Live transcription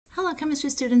Hello chemistry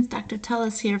students, Dr.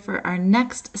 Tellis here. For our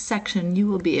next section, you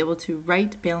will be able to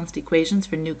write balanced equations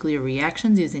for nuclear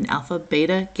reactions using alpha,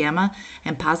 beta, gamma,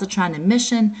 and positron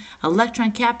emission,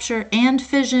 electron capture, and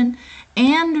fission,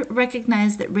 and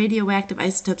recognize that radioactive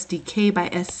isotopes decay by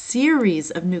a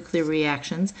series of nuclear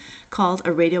reactions called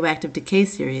a radioactive decay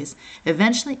series,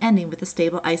 eventually ending with a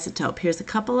stable isotope. Here's a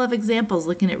couple of examples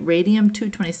looking at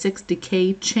radium-226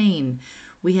 decay chain.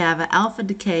 We have an alpha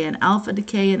decay, an alpha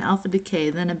decay, an alpha decay,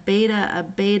 then a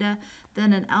beta,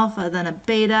 then an alpha, then a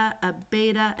beta,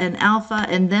 an alpha,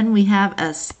 and then we have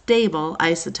a stable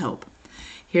isotope.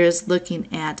 Here's looking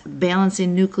at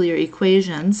balancing nuclear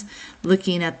equations,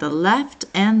 looking at the left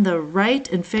and the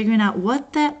right and figuring out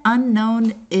what that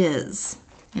unknown is.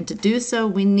 And to do so,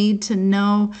 we need to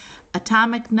know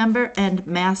atomic number and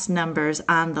mass numbers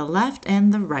on the left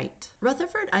and the right.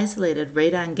 Rutherford isolated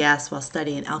radon gas while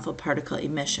studying alpha particle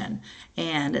emission.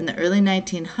 And in the early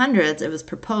 1900s, it was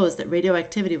proposed that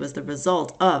radioactivity was the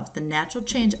result of the natural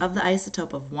change of the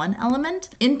isotope of one element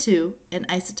into an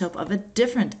isotope of a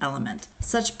different element.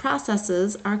 Such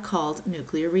processes are called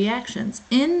nuclear reactions.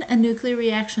 In a nuclear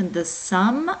reaction, the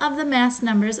sum of the mass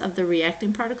numbers of the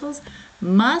reacting particles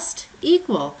must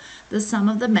equal the sum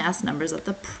of the mass numbers of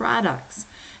the products.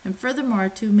 And furthermore,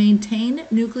 to maintain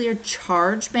nuclear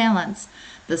charge balance,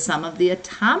 the sum of the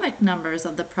atomic numbers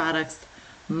of the products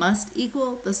must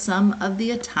equal the sum of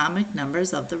the atomic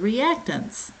numbers of the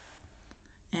reactants.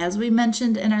 As we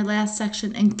mentioned in our last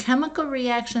section, in chemical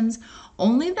reactions,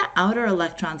 only the outer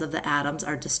electrons of the atoms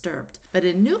are disturbed. But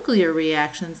in nuclear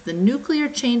reactions, the nuclear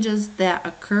changes that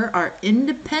occur are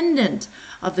independent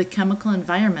of the chemical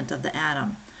environment of the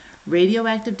atom.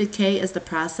 Radioactive decay is the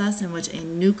process in which a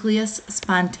nucleus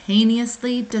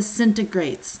spontaneously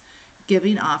disintegrates,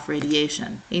 giving off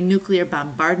radiation. A nuclear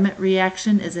bombardment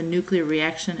reaction is a nuclear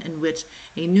reaction in which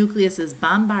a nucleus is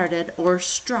bombarded or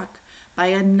struck by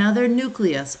another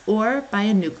nucleus or by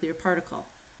a nuclear particle.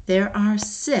 There are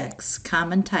 6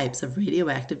 common types of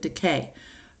radioactive decay.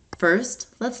 First,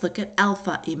 let's look at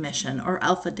alpha emission or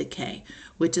alpha decay,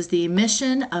 which is the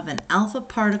emission of an alpha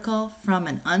particle from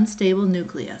an unstable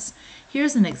nucleus.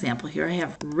 Here's an example. Here I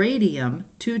have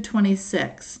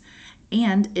radium-226,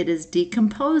 and it is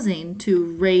decomposing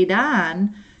to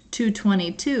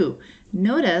radon-222.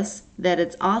 Notice that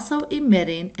it's also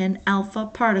emitting an alpha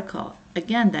particle.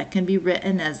 Again, that can be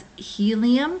written as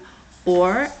helium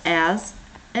or as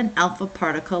an alpha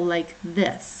particle like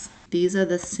this. These are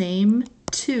the same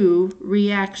 2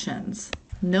 reactions.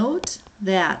 Note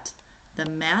that the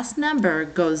mass number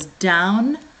goes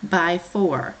down by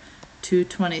 4,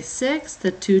 226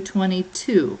 to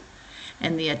 222,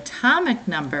 and the atomic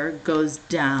number goes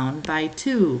down by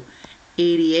 2,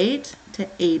 88 to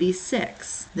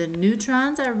 86. The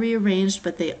neutrons are rearranged,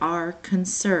 but they are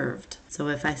conserved. So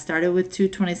if I started with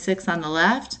 226 on the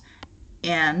left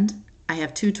and I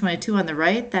have 222 on the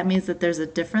right, that means that there's a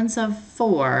difference of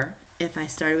 4. If I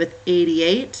started with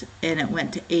 88 and it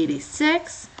went to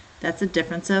 86, that's a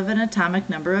difference of an atomic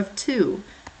number of 2.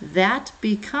 That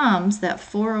becomes that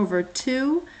 4 over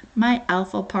 2, my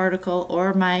alpha particle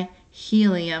or my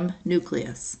helium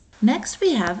nucleus. Next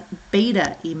we have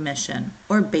beta emission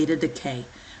or beta decay,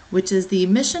 which is the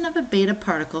emission of a beta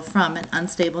particle from an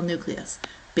unstable nucleus.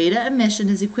 Beta emission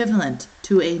is equivalent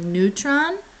to a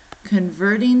neutron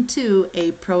converting to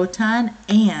a proton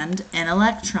and an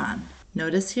electron.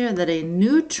 Notice here that a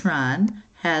neutron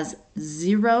has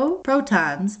 0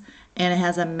 protons and it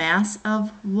has a mass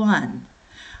of 1.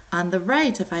 On the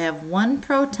right, if I have 1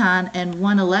 proton and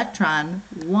 1 electron,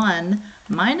 1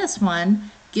 minus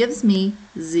 1 gives me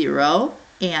 0,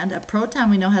 and a proton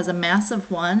we know has a mass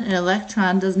of 1, an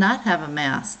electron does not have a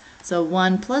mass. So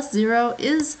 1 plus 0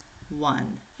 is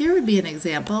 1. Here would be an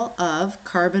example of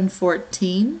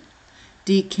carbon-14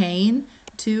 decaying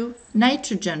to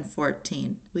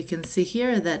nitrogen-14. We can see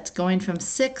here that going from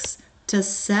 6 to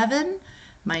 7,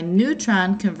 my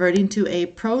neutron converting to a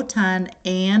proton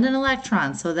and an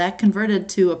electron. So that converted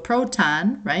to a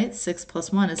proton, right? 6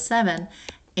 plus 1 is 7,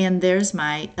 and there's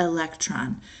my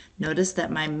electron. Notice that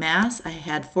my mass, I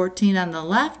had 14 on the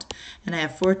left, and I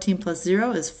have 14 plus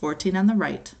 0 is 14 on the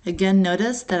right. Again,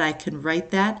 notice that I can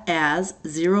write that as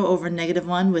 0 over negative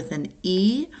 1 with an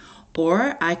E,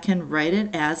 or I can write it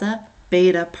as a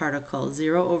beta particle,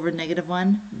 0 over negative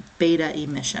 1, beta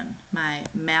emission. My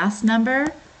mass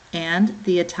number and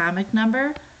the atomic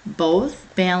number both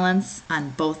balance on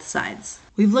both sides.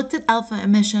 We've looked at alpha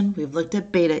emission, we've looked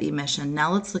at beta emission.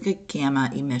 Now let's look at gamma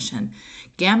emission.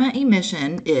 Gamma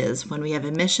emission is when we have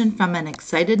emission from an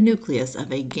excited nucleus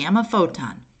of a gamma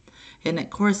photon, and it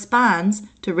corresponds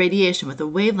to radiation with a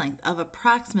wavelength of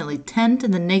approximately 10 to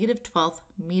the negative 12th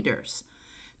meters.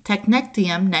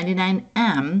 Technetium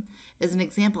 99M is an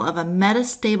example of a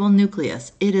metastable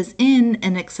nucleus. It is in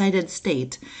an excited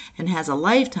state and has a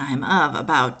lifetime of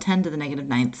about 10 to the negative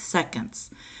 9th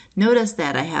seconds. Notice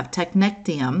that I have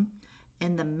technetium,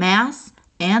 and the mass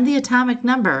and the atomic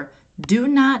number do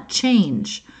not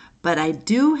change, but I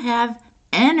do have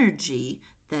energy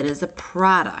that is a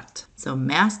product. So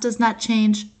mass does not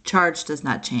change, charge does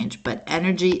not change, but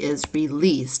energy is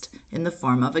released in the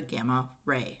form of a gamma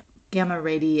ray. Gamma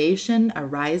radiation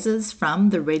arises from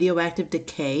the radioactive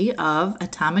decay of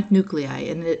atomic nuclei,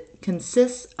 and it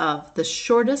consists of the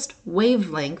shortest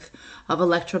wavelength of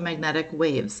electromagnetic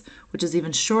waves, which is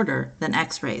even shorter than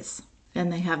X-rays.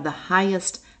 And they have the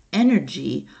highest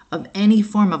energy of any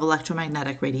form of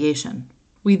electromagnetic radiation.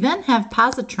 We then have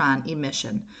positron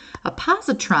emission. A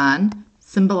positron,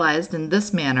 symbolized in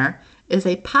this manner, is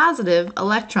a positive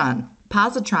electron.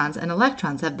 Positrons and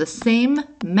electrons have the same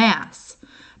mass,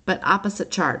 but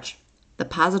opposite charge. The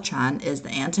positron is the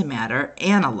antimatter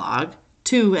analog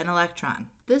to an electron.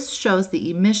 This shows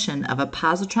the emission of a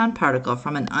positron particle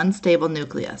from an unstable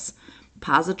nucleus.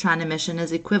 Positron emission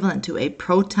is equivalent to a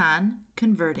proton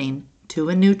converting to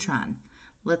a neutron.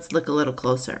 Let's look a little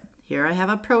closer. Here I have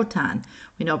a proton.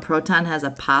 We know a proton has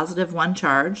a positive 1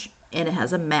 charge and it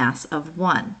has a mass of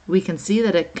 1. We can see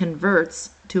that it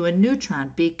converts to a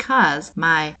neutron because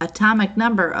my atomic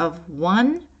number of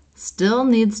 1 still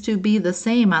needs to be the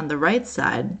same on the right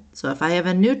side. So if I have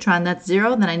a neutron that's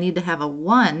 0, then I need to have a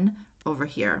 1 over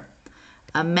here.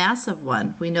 A mass of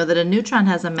 1. We know that a neutron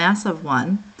has a mass of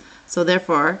 1. So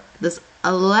therefore, this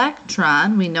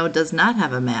electron we know does not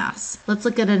have a mass. Let's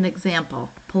look at an example.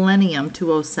 Polonium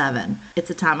 207. Its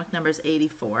atomic number is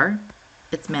 84.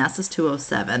 Its mass is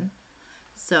 207.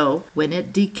 So when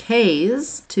it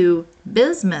decays to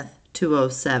bismuth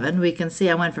 207, we can see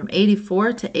I went from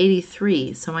 84 to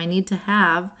 83. So I need to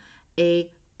have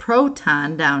a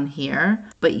proton down here,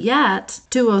 but yet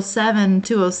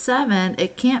 207,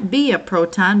 it can't be a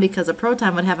proton because a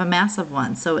proton would have a mass of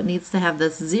 1. So it needs to have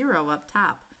this 0 up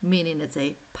top, meaning it's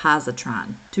a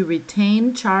positron. To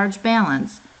retain charge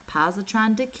balance,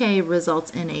 positron decay results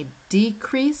in a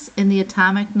decrease in the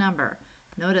atomic number.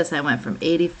 Notice I went from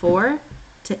 84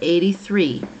 to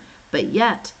 83, but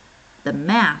yet the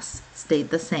mass stayed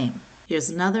the same. Here's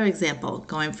another example,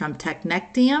 going from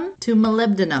technetium to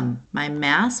molybdenum. My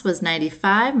mass was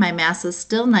 95, my mass is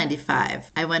still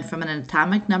 95. I went from an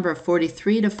atomic number of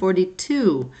 43 to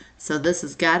 42, so this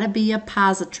has got to be a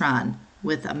positron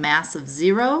with a mass of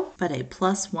 0, but a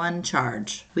 +1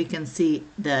 charge. We can see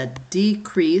the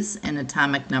decrease in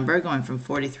atomic number going from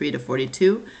 43 to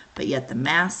 42, but yet the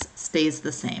mass stays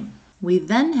the same. We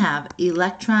then have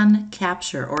electron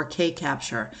capture, or K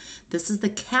capture. This is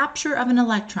the capture of an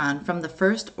electron from the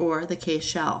first or the K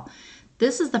shell.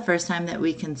 This is the first time that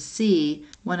we can see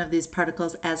one of these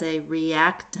particles as a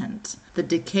reactant. The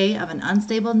decay of an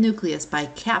unstable nucleus by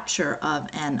capture of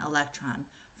an electron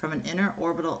from an inner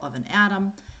orbital of an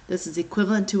atom. This is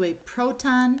equivalent to a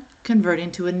proton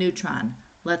converting to a neutron.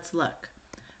 Let's look.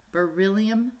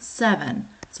 Beryllium 7.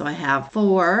 So I have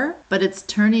 4, but it's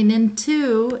decaying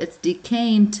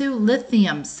to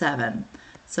lithium 7.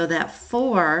 So that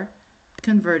 4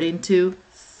 converting to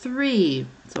 3.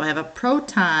 So I have a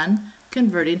proton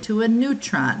converting to a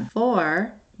neutron.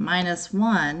 4 minus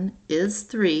 1 is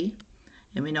 3.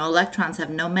 And we know electrons have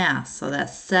no mass. So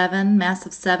that's 7, mass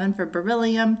of 7 for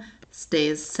beryllium,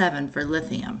 stays 7 for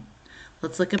lithium.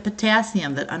 Let's look at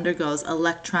potassium that undergoes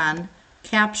electron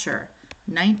capture.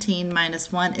 19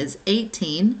 minus 1 is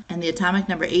 18, and the atomic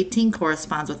number 18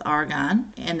 corresponds with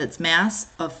argon, and its mass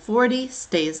of 40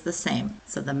 stays the same.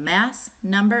 So the mass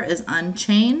number is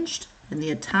unchanged, and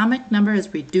the atomic number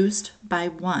is reduced by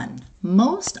 1.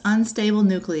 Most unstable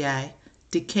nuclei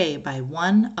decay by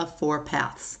one of 4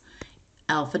 paths: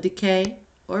 alpha decay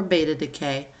or beta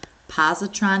decay,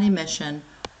 positron emission,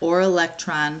 or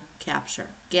electron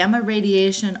capture. Gamma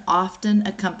radiation often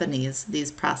accompanies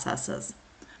these processes.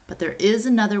 But there is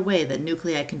another way that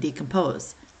nuclei can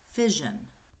decompose: fission.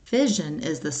 Fission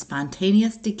is the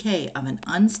spontaneous decay of an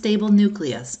unstable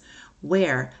nucleus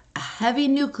where a heavy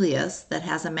nucleus that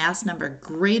has a mass number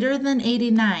greater than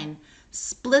 89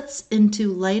 splits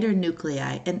into lighter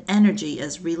nuclei and energy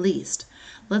is released.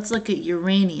 Let's look at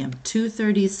uranium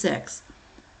 236.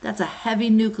 That's a heavy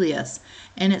nucleus,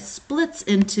 and it splits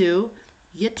into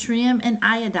yttrium and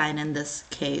iodine in this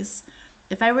case.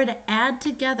 If I were to add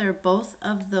together both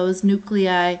of those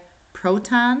nuclei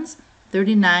protons,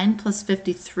 39 plus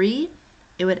 53,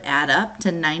 it would add up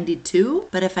to 92.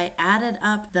 But if I added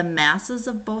up the masses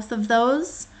of both of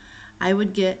those, I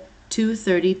would get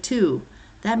 232.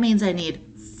 That means I need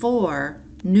 4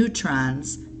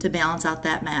 neutrons to balance out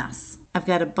that mass. I've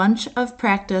got a bunch of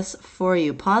practice for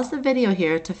you. Pause the video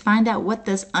here to find out what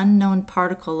this unknown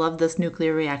particle of this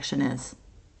nuclear reaction is.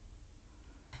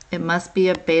 It must be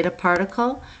a beta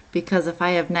particle, because if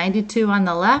I have 92 on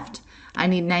the left, I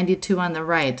need 92 on the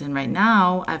right, and right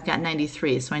now I've got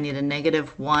 93, so I need a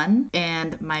 -1,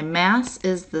 and my mass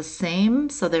is the same,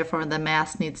 so therefore the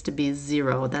mass needs to be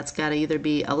 0. That's got to either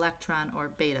be electron or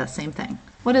beta, same thing.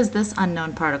 What is this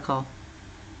unknown particle?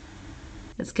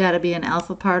 It's got to be an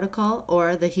alpha particle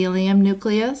or the helium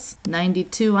nucleus.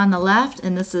 92 on the left,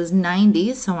 and this is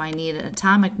 90, so I need an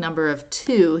atomic number of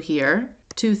 2 here.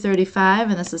 235,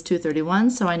 and this is 231,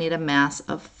 so I need a mass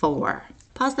of 4.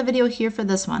 Pause the video here for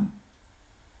this one.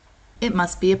 It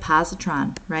must be a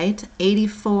positron, right?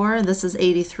 84, this is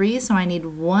 83, so I need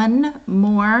 1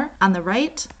 more on the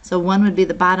right. So 1 would be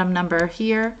the bottom number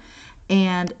here,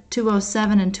 and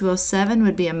 207 and 207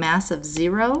 would be a mass of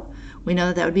 0. We know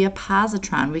that that would be a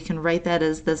positron. We can write that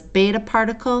as this beta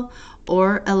particle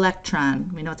or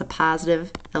electron. We know it's a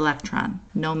positive electron,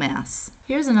 no mass.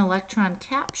 Here's an electron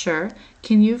capture.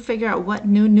 Can you figure out what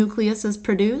new nucleus is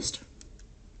produced?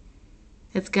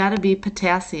 It's got to be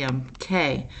potassium,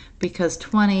 K, because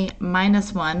 20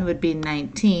 minus 1 would be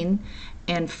 19,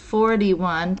 and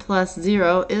 41 plus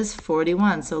 0 is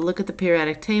 41. So look at the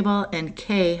periodic table, and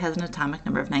K has an atomic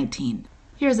number of 19.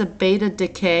 Here's a beta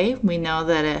decay. We know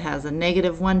that it has a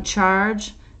 -1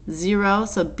 charge, 0,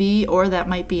 so B, or that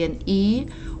might be an E.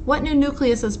 What new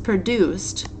nucleus is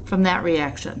produced from that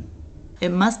reaction? It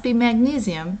must be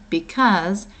magnesium,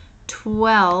 because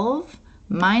 12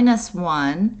 minus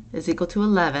 1 is equal to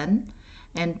 11,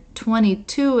 and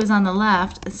 22 is on the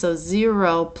left, so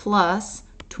 0 plus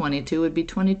 22 would be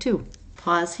 22.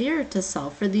 Pause here to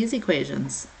solve for these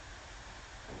equations.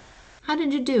 How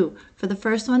did you do? For the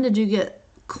first one, did you get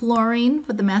chlorine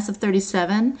with a mass of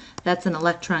 37? That's an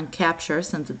electron capture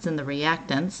since it's in the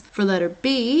reactants. For letter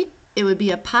B, it would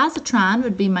be a positron,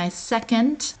 would be my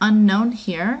second unknown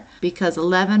here, because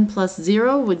 11 plus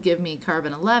 0 would give me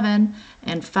carbon 11,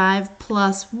 and 5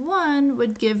 plus 1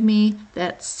 would give me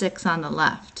that 6 on the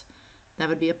left. That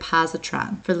would be a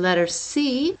positron. For letter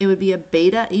C, it would be a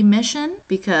beta emission,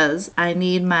 because I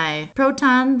need my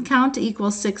proton count to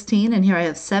equal 16, and here I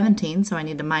have 17, so I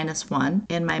need a -1,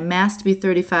 and my mass to be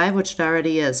 35, which it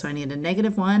already is, so I need a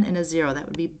 -1 and a 0. That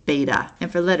would be beta.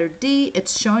 And for letter D,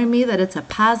 it's showing me that it's a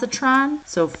positron,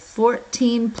 so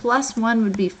 14 plus 1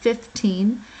 would be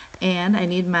 15, and I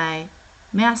need my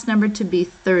mass number to be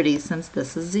 30, since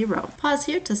this is 0. Pause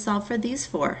here to solve for these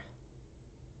 4.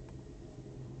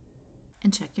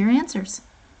 And check your answers.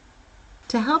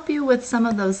 To help you with some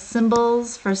of those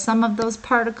symbols for some of those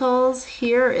particles,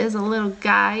 here is a little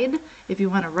guide if you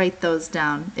want to write those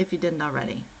down if you didn't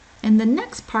already. And the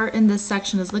next part in this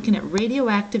section is looking at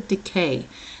radioactive decay.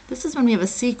 This is when we have a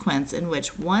sequence in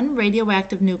which one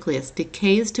radioactive nucleus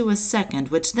decays to a second,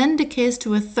 which then decays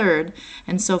to a third,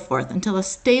 and so forth, until a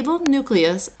stable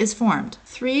nucleus is formed.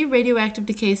 3 radioactive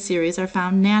decay series are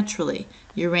found naturally: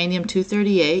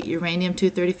 uranium-238,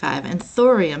 uranium-235, and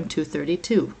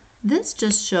thorium-232. This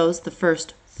just shows the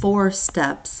first 4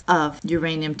 steps of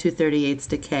uranium-238's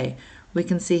decay. We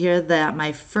can see here that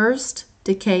my first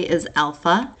decay is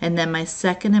alpha, and then my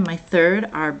second and my third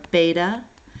are beta,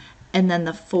 and then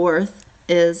the fourth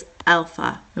is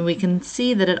alpha. And we can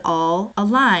see that it all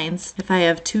aligns. If I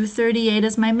have 238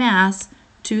 as my mass,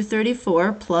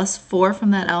 234 plus 4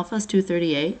 from that alpha is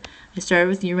 238. I started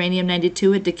with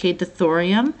uranium-92, it decayed to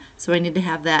thorium, so I need to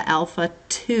have that alpha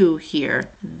 2 here.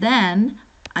 Then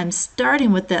I'm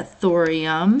starting with that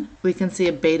thorium. We can see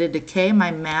a beta decay.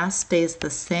 My mass stays the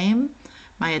same.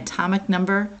 My atomic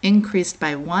number increased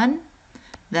by 1.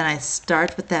 Then I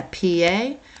start with that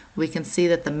Pa. We can see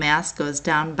that the mass goes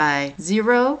down by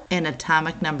 0 and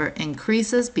atomic number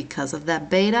increases because of that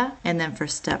beta. And then for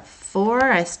step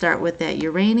 4, I start with that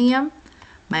uranium.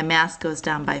 My mass goes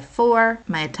down by 4.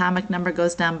 My atomic number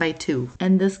goes down by 2.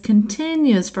 And this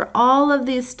continues for all of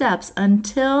these steps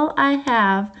until I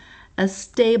have a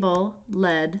stable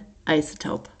lead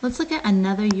isotope. Let's look at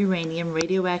another uranium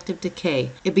radioactive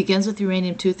decay. It begins with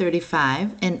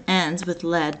uranium-235 and ends with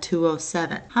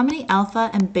lead-207. How many alpha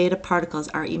and beta particles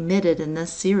are emitted in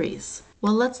this series?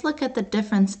 Well, let's look at the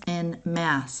difference in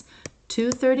mass.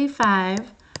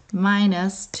 235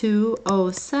 minus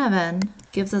 207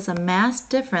 gives us a mass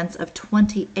difference of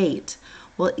 28.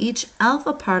 Well, each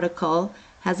alpha particle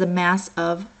has a mass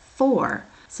of 4.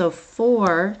 So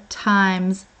 4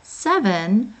 times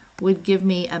 7 would give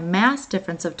me a mass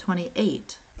difference of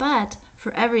 28. But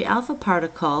for every alpha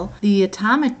particle, the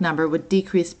atomic number would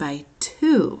decrease by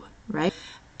 2, right?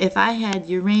 if I had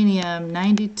uranium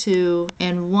 92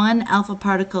 and 1 alpha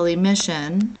particle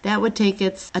emission, that would take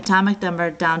its atomic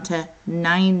number down to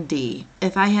 90.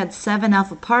 If I had 7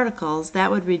 alpha particles,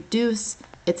 that would reduce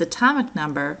its atomic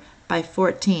number by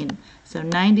 14. So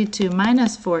 92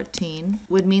 minus 14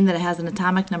 would mean that it has an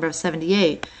atomic number of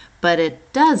 78, but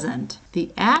it doesn't.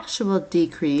 The actual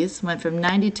decrease went from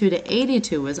 92 to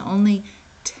 82 was only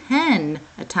 10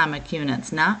 atomic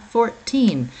units, not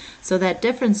 14. So that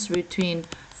difference between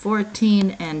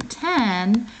 14 and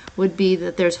 10 would be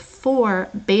that there's 4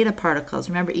 beta particles.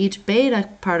 Remember, each beta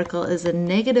particle is a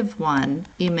 -1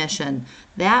 emission.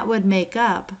 That would make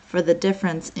up for the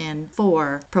difference in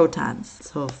 4 protons.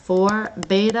 So 4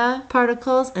 beta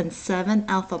particles and 7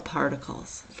 alpha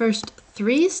particles. First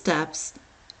 3 steps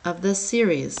of this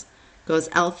series goes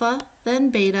alpha, then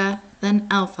beta, then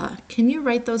alpha. Can you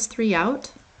write those 3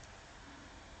 out?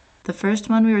 The first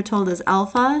one we were told is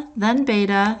alpha, then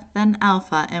beta, then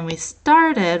alpha, and we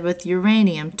started with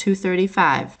uranium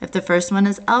 235. If the first one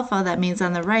is alpha, that means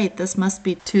on the right this must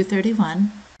be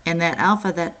 231. And that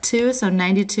alpha, that 2, so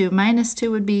 92 minus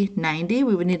 2 would be 90.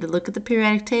 We would need to look at the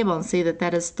periodic table and see that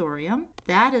that is thorium.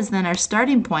 That is then our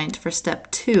starting point for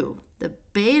step 2. The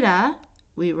beta,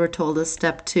 we were told, is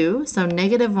step 2, so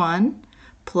 -1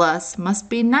 plus must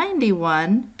be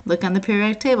 91. Look on the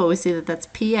periodic table, we see that that's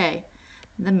Pa.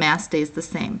 The mass stays the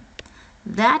same.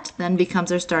 That then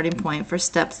becomes our starting point for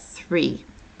step 3.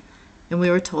 And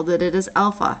we were told that it is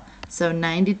alpha. So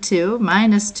 92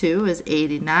 minus 2 is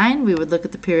 89. We would look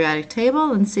at the periodic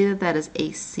table and see that that is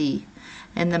Ac.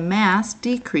 And the mass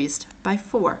decreased by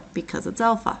 4 because it's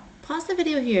alpha. Pause the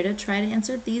video here to try to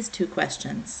answer these 2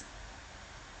 questions.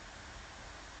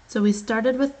 So we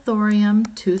started with thorium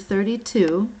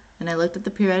 232, and I looked at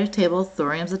the periodic table.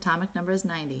 Thorium's atomic number is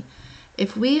 90.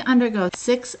 If we undergo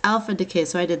 6 alpha decay,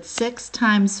 so I did 6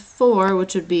 times 4,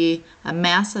 which would be a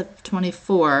mass of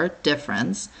 24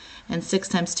 difference, and 6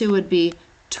 times 2 would be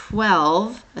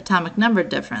 12 atomic number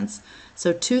difference.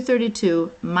 So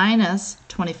 232 minus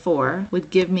 24 would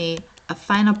give me a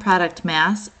final product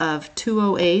mass of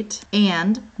 208,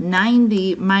 and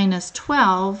 90 minus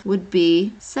 12 would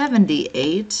be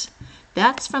 78.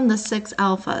 That's from the 6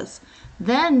 alphas.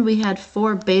 Then we had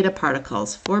 4 beta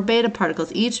particles. 4 beta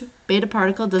particles. Each beta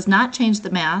particle does not change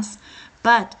the mass,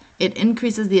 but it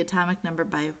increases the atomic number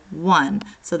by 1.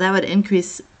 So that would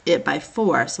increase it by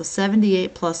 4. So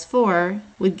 78 plus 4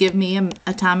 would give me an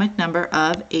atomic number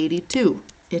of 82.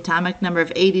 The atomic number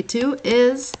of 82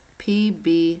 is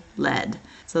Pb lead.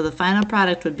 So the final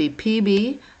product would be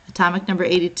Pb, atomic number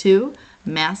 82,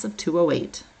 mass of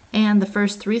 208. And the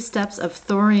first 3 steps of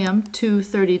thorium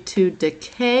 232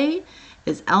 decay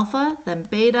is alpha, then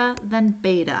beta, then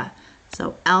beta.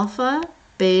 So alpha,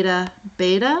 beta,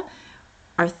 beta.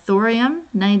 Our thorium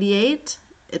 98,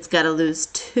 it's got to lose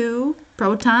 2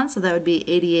 protons, so that would be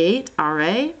 88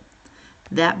 Ra.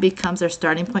 That becomes our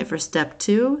starting point for step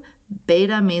 2.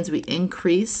 Beta means we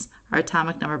increase our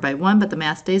atomic number by 1, but the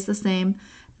mass stays the same.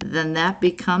 Then that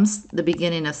becomes the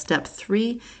beginning of step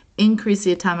 3. Increase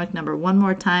the atomic number 1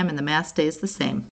 more time, and the mass stays the same.